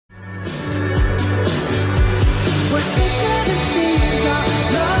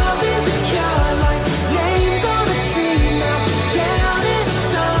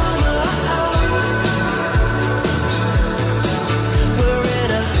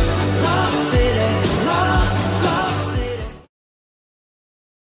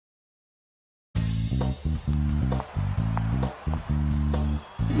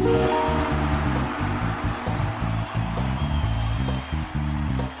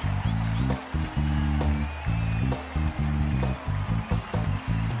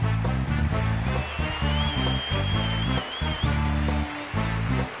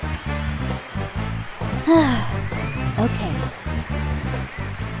Okay.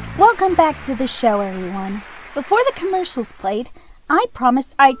 Welcome back to the show, everyone. Before the commercials played, I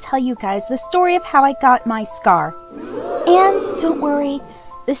promised I'd tell you guys the story of how I got my scar. And don't worry,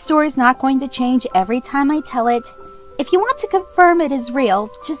 this story's not going to change every time I tell it. If you want to confirm it is real,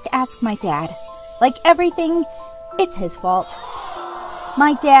 just ask my dad. Like everything, it's his fault.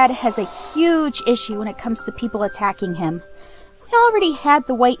 My dad has a huge issue when it comes to people attacking him. We already had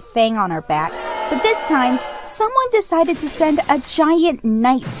the white fang on our backs, but this time, someone decided to send a giant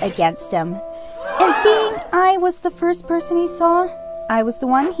knight against him. And being I was the first person he saw, I was the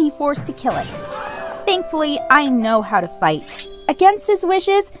one he forced to kill it. Thankfully, I know how to fight. Against his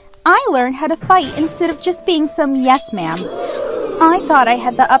wishes, I learned how to fight instead of just being some yes ma'am. I thought I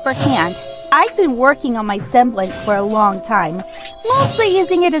had the upper hand. I've been working on my semblance for a long time, mostly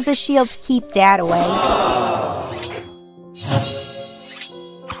using it as a shield to keep Dad away.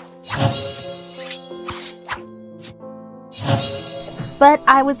 But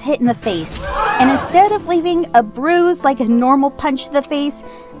I was hit in the face, and instead of leaving a bruise like a normal punch to the face,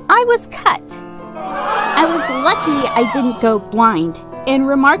 I was cut. I was lucky I didn't go blind, and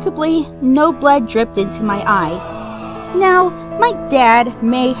remarkably, no blood dripped into my eye. Now, my dad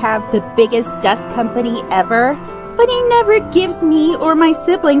may have the biggest dust company ever, but he never gives me or my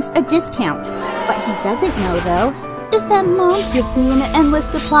siblings a discount. What he doesn't know, though, is that Mom gives me an endless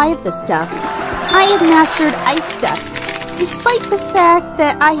supply of this stuff. I have mastered ice dust, despite the fact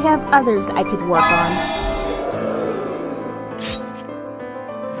that I have others I could work on.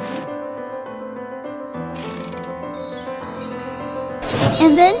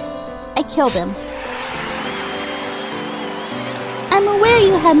 And then, I killed him. I'm aware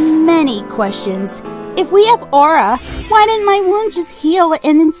you have many questions. If we have aura, why didn't my wound just heal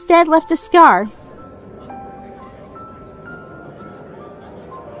and instead left a scar?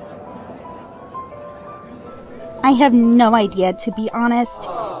 I have no idea, to be honest.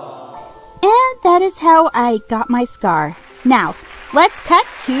 And that is how I got my scar. Now, let's cut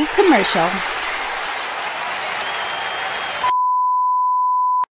to commercial.